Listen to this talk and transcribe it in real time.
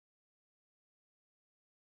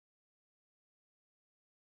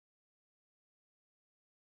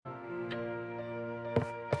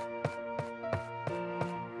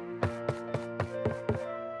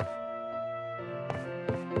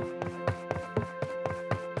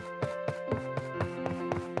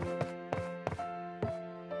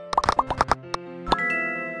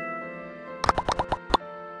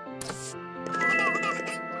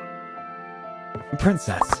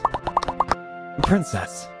Princess.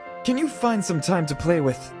 Princess, can you find some time to play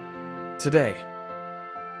with today?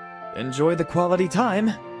 Enjoy the quality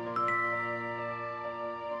time.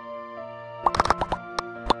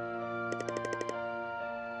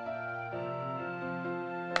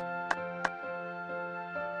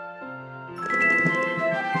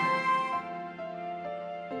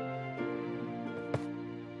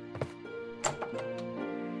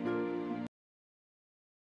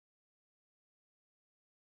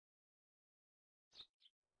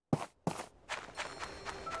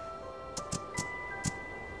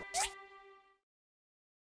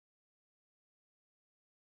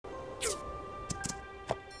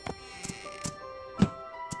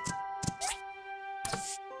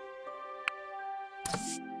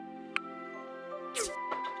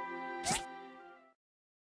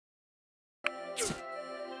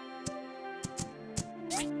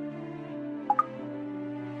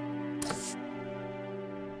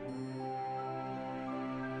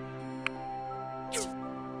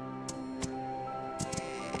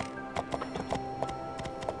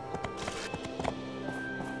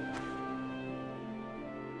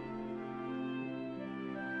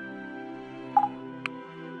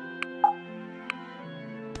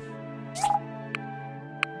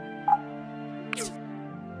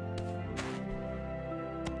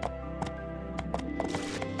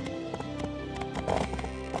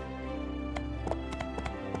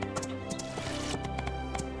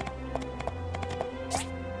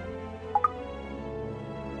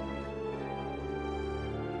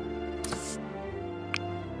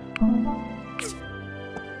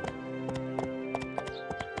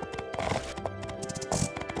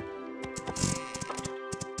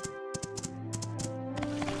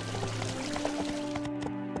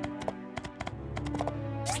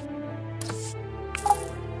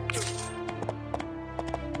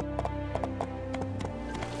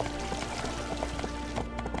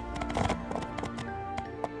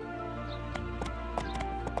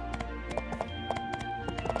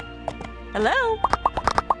 Hello?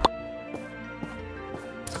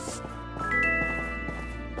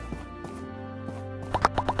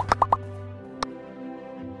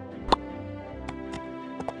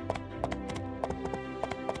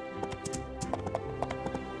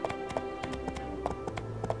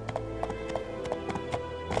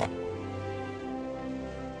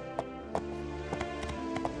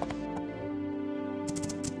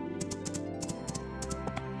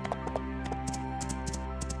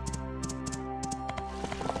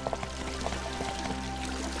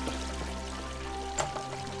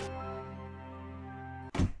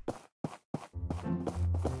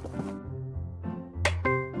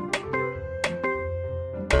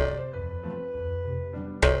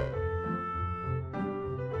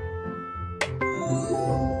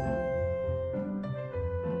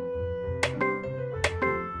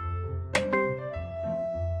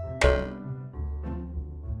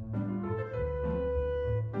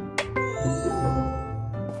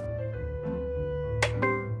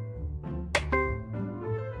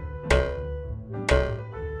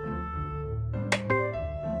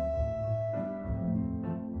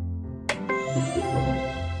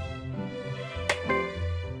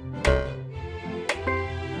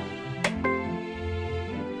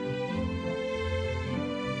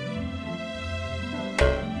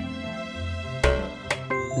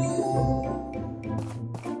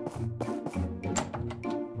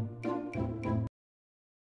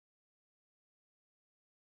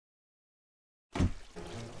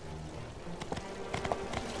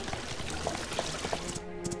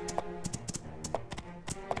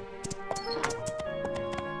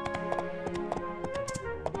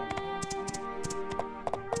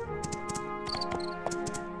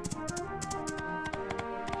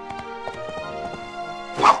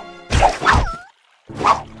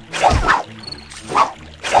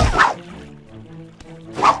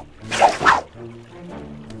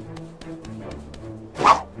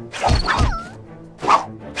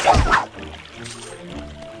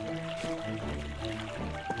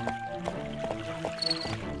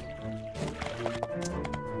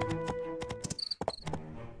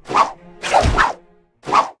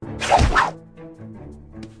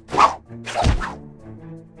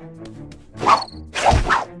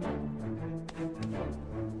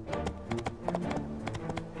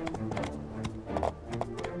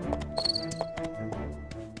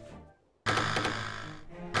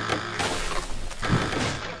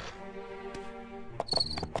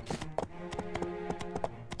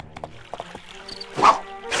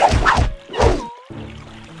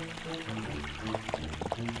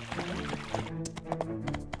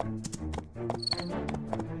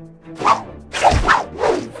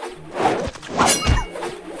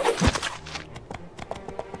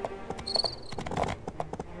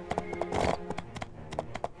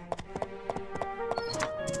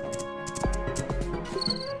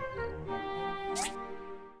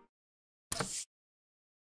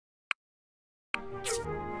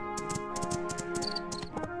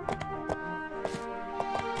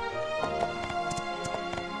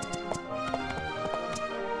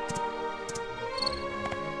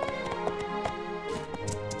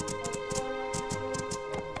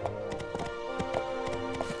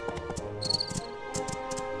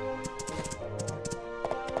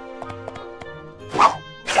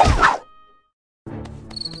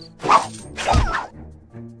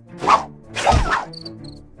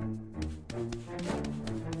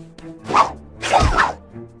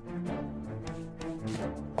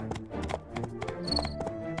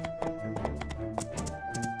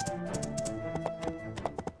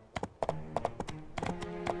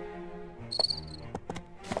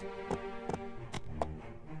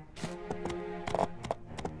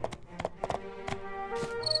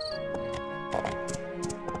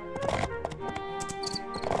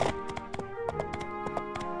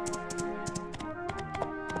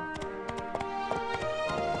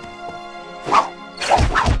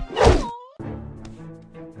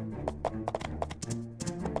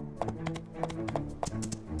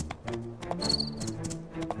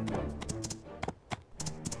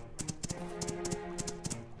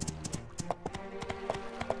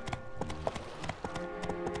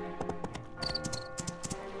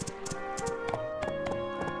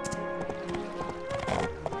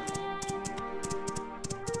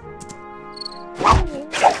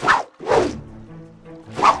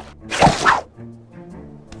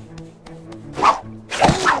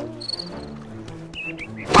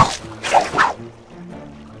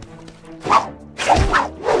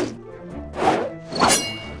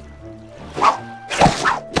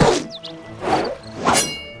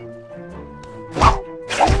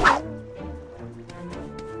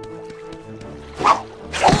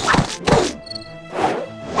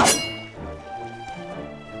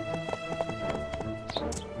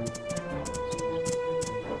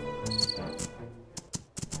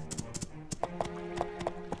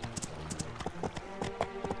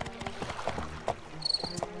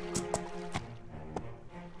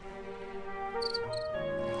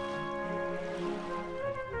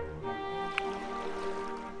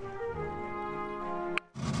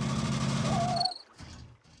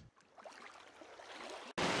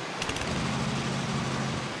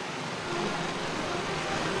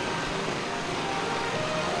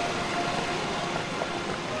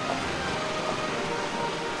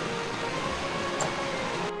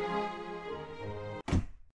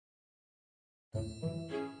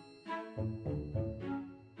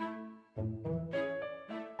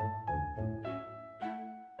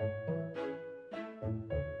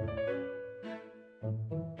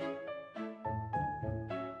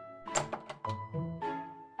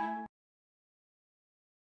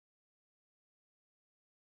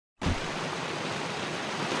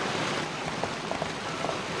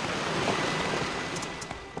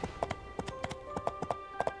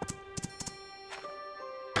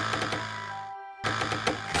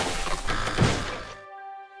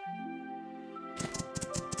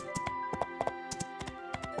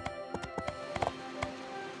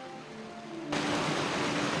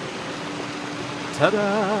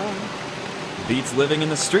 Ta-da! Beats living in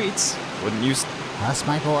the streets, wouldn't you? Us,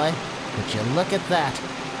 my boy? Would you look at that?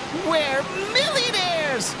 We're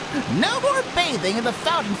millionaires! No more bathing in the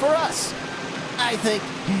fountain for us! I think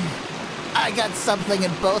I got something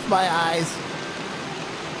in both my eyes.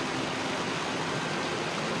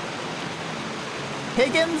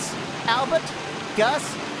 Higgins, Albert, Gus,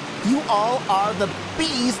 you all are the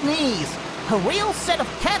bee's knees. A real set of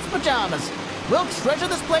cat's pajamas. We'll treasure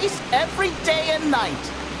this place every day and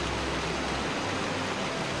night.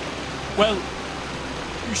 Well,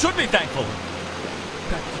 you should be thankful.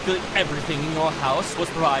 Practically everything in your house was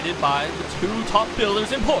provided by the two top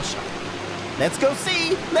builders in Portia. Let's go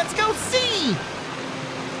see! Let's go see!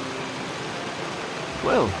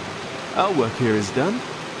 Well, our work here is done.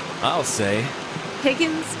 I'll say.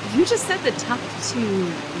 Higgins, you just said the top two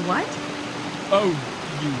what? Oh,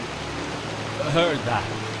 you heard that,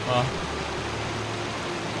 huh?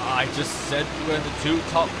 I just said we're the two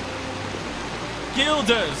top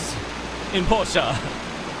guilders in Portia.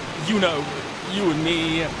 You know, you and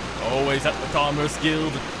me, always at the Commerce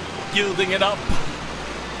Guild, gilding it up.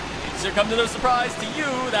 It should come to no surprise to you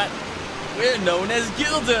that we're known as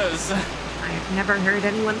guilders. I've never heard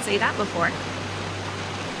anyone say that before.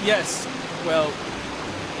 Yes, well,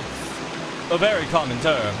 it's a very common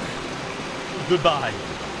term. Goodbye.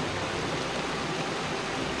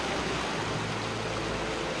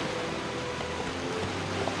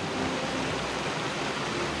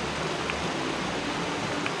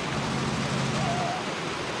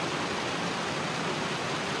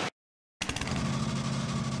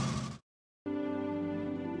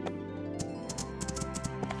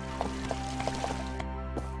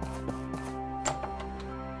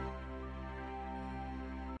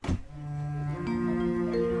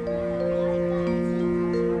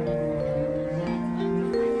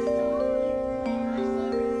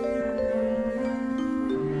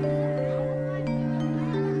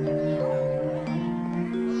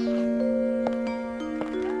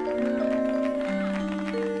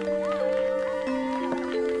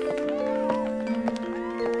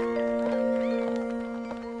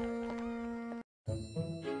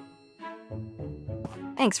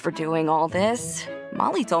 Thanks for doing all this.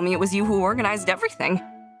 Molly told me it was you who organized everything.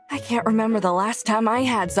 I can't remember the last time I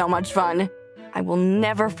had so much fun. I will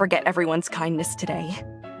never forget everyone's kindness today.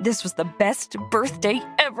 This was the best birthday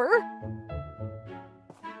ever.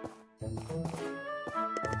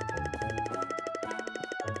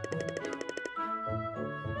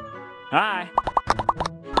 Hi.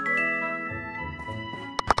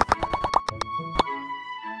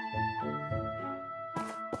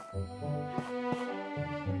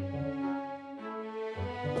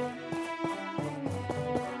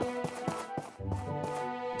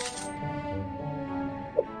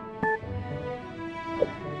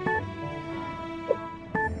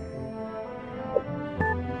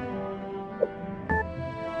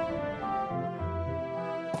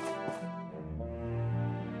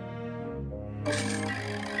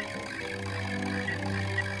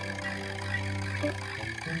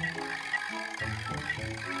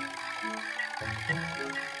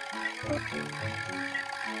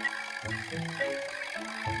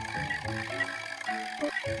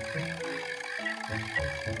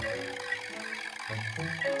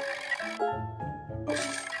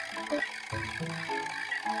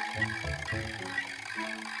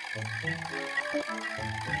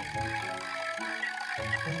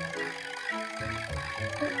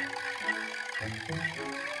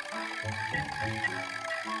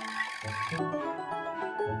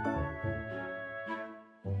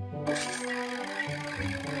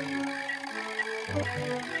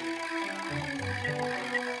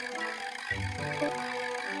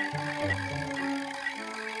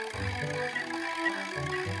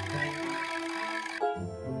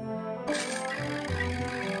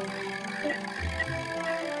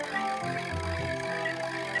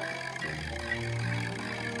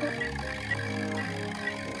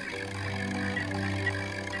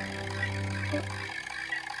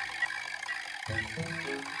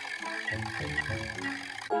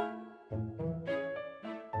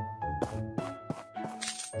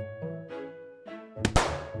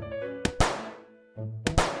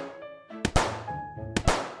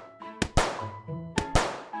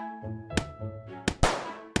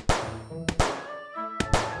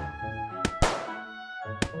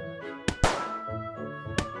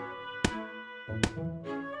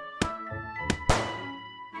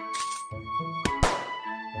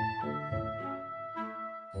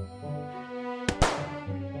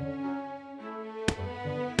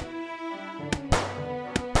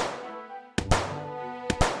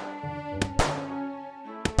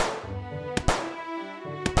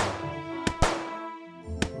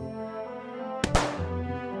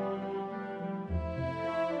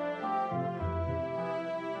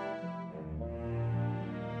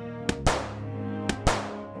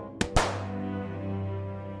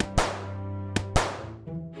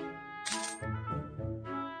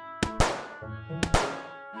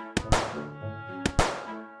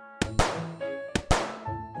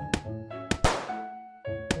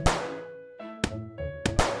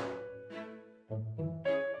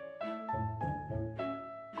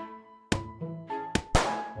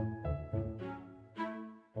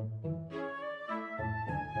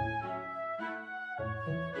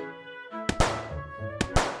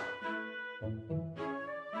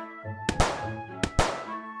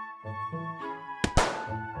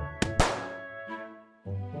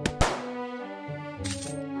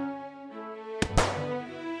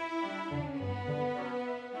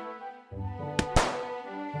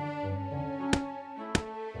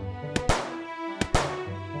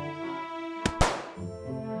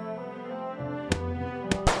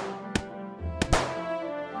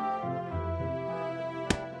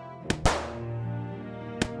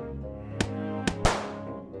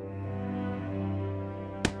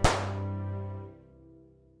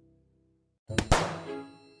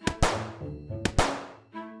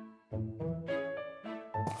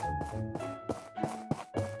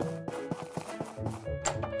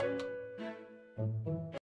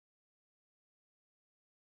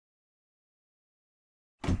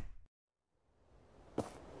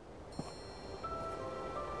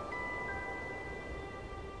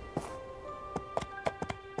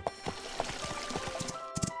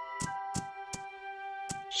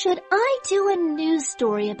 Should I do a news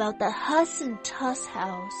story about the Huss and Tuss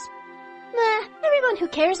house? Nah, everyone who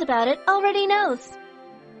cares about it already knows.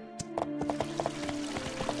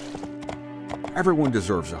 Everyone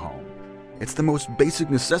deserves a home. It's the most basic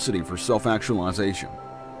necessity for self-actualization.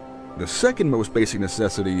 The second most basic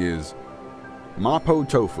necessity is Mapo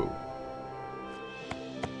Tofu.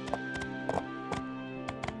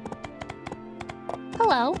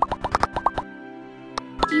 Hello.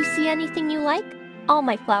 Do you see anything you like? All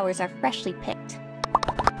my flowers are freshly picked.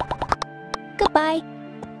 Bye.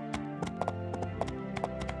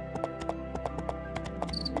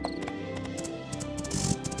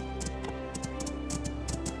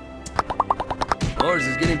 Lars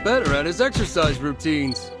is getting better at his exercise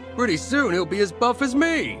routines. Pretty soon he'll be as buff as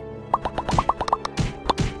me.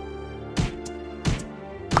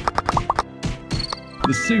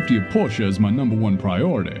 The safety of Portia is my #1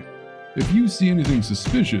 priority. If you see anything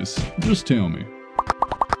suspicious, just tell me.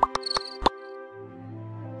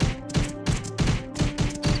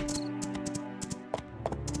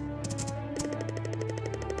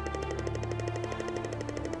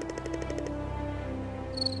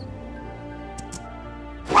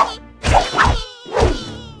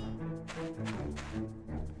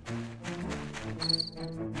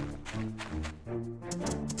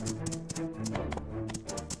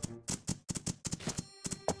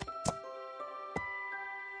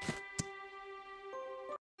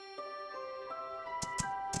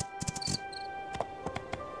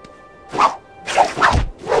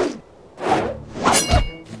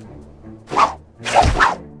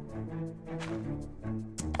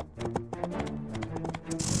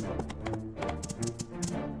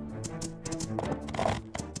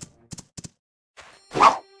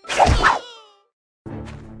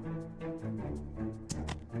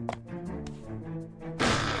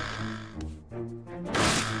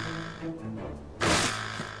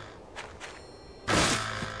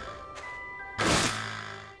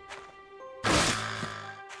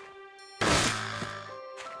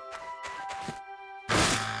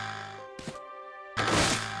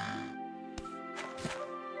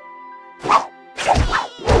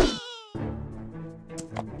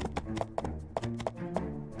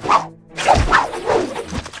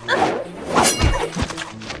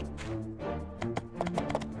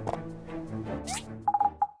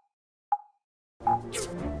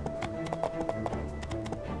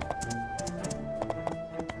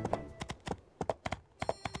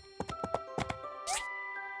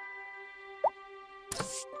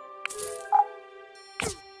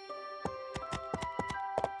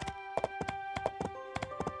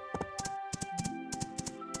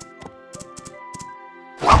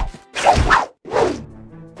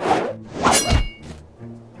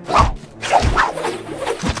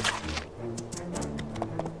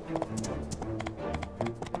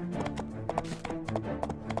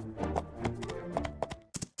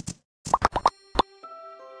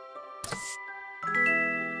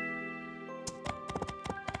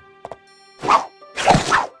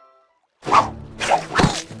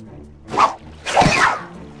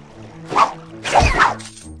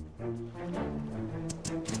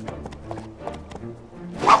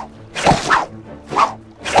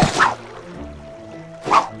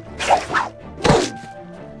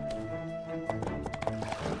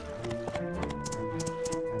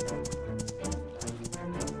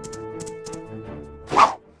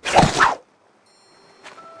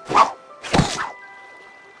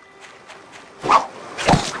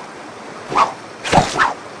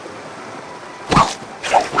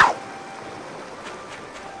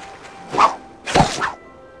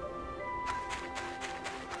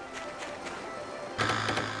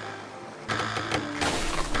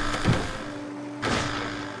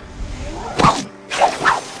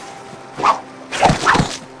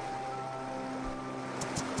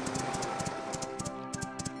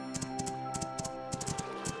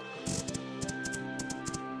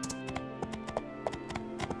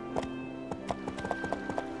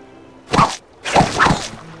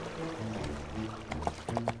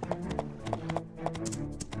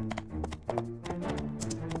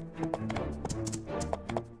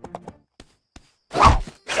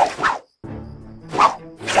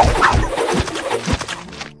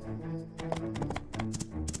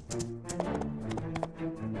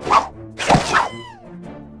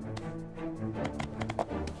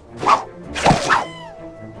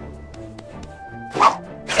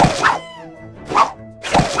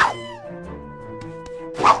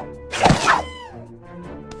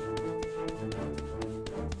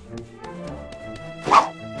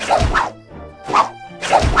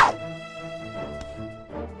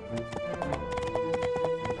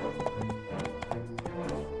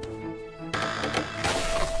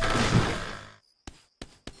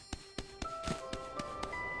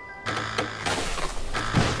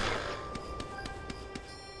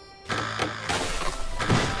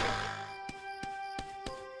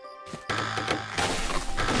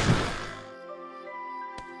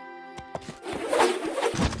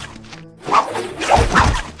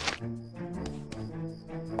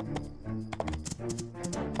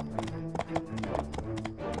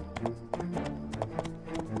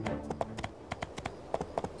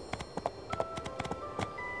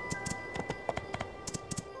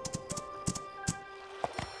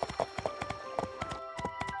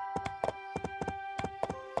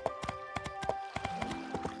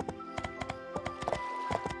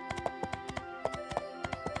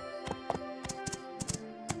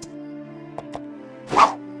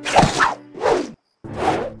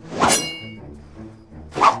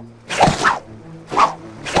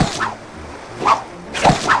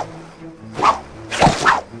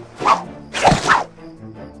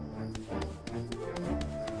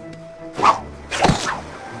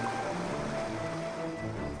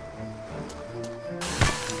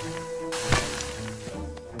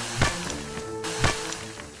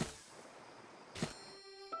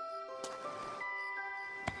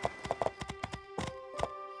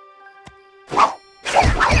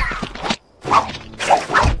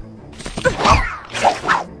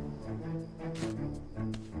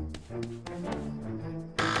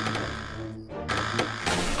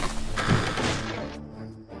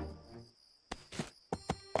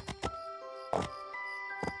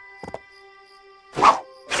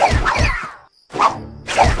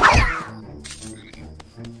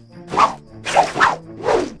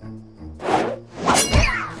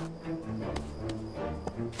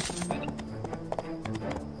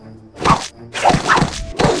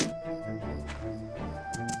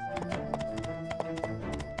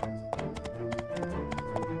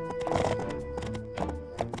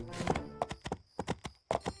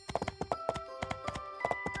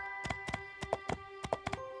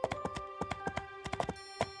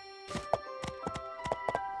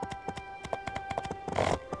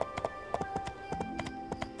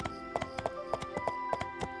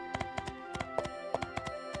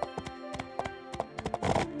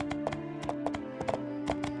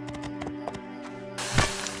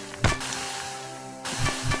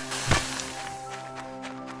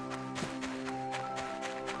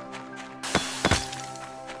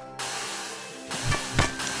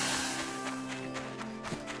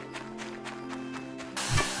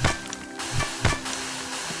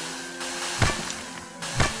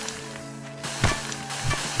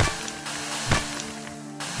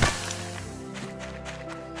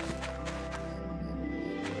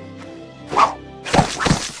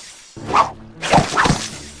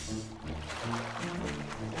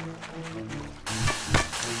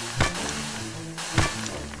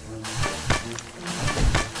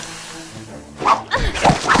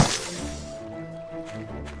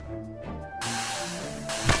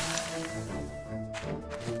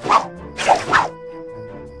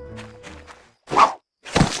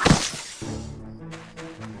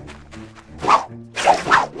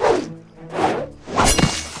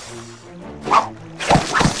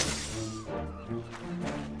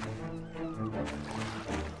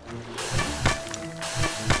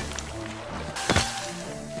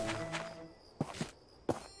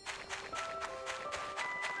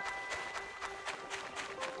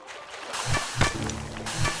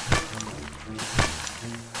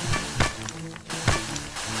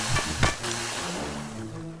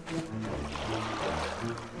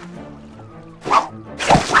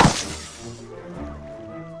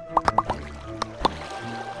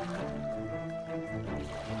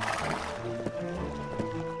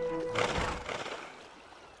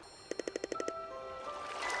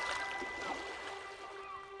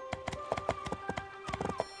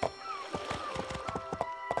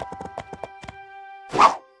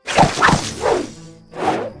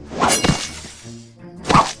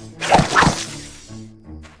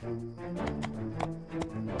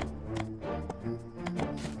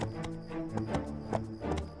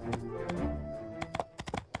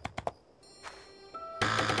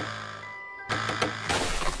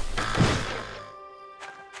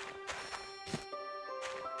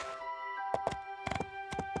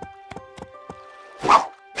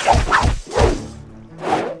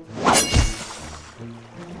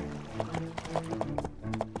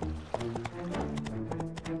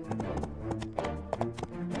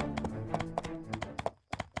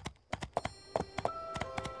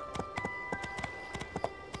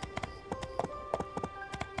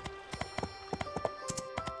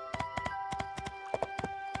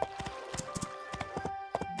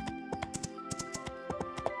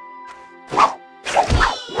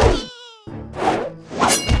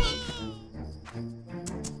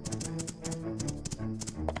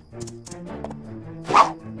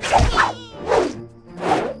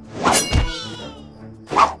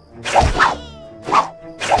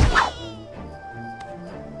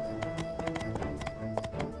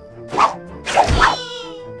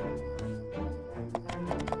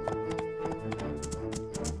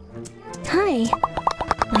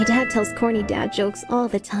 tells corny dad jokes all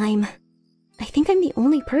the time. I think I'm the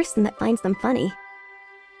only person that finds them funny.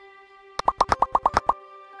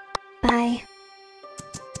 Bye.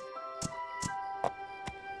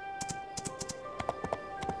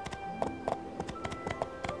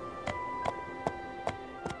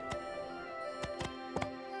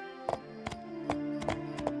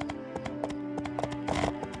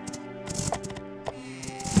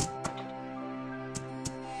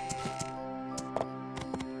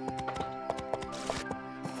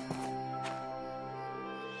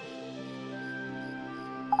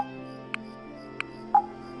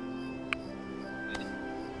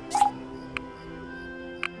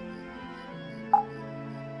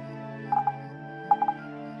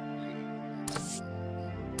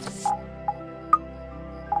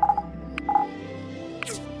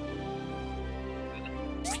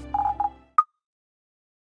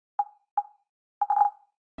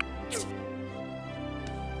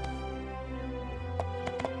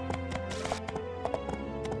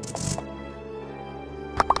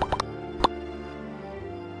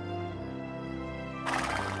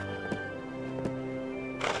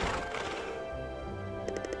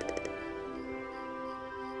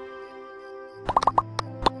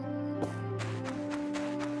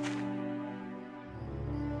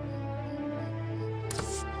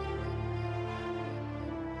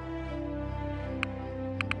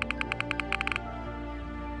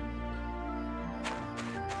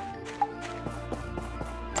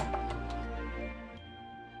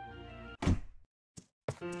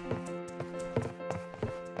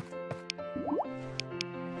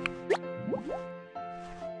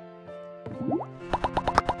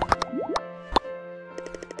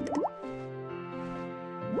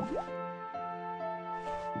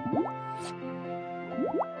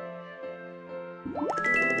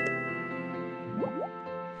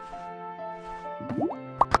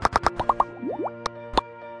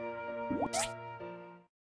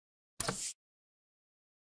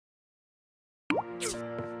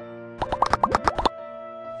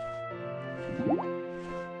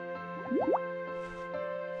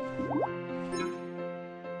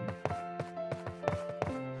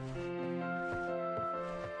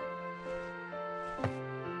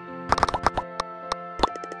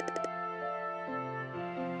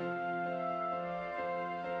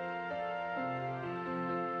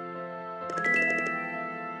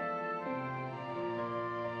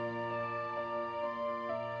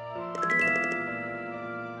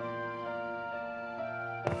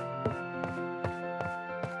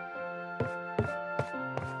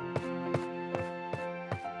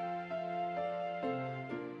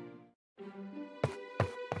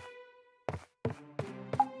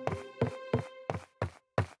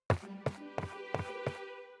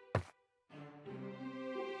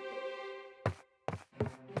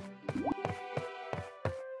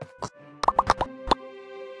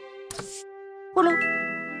 Hola.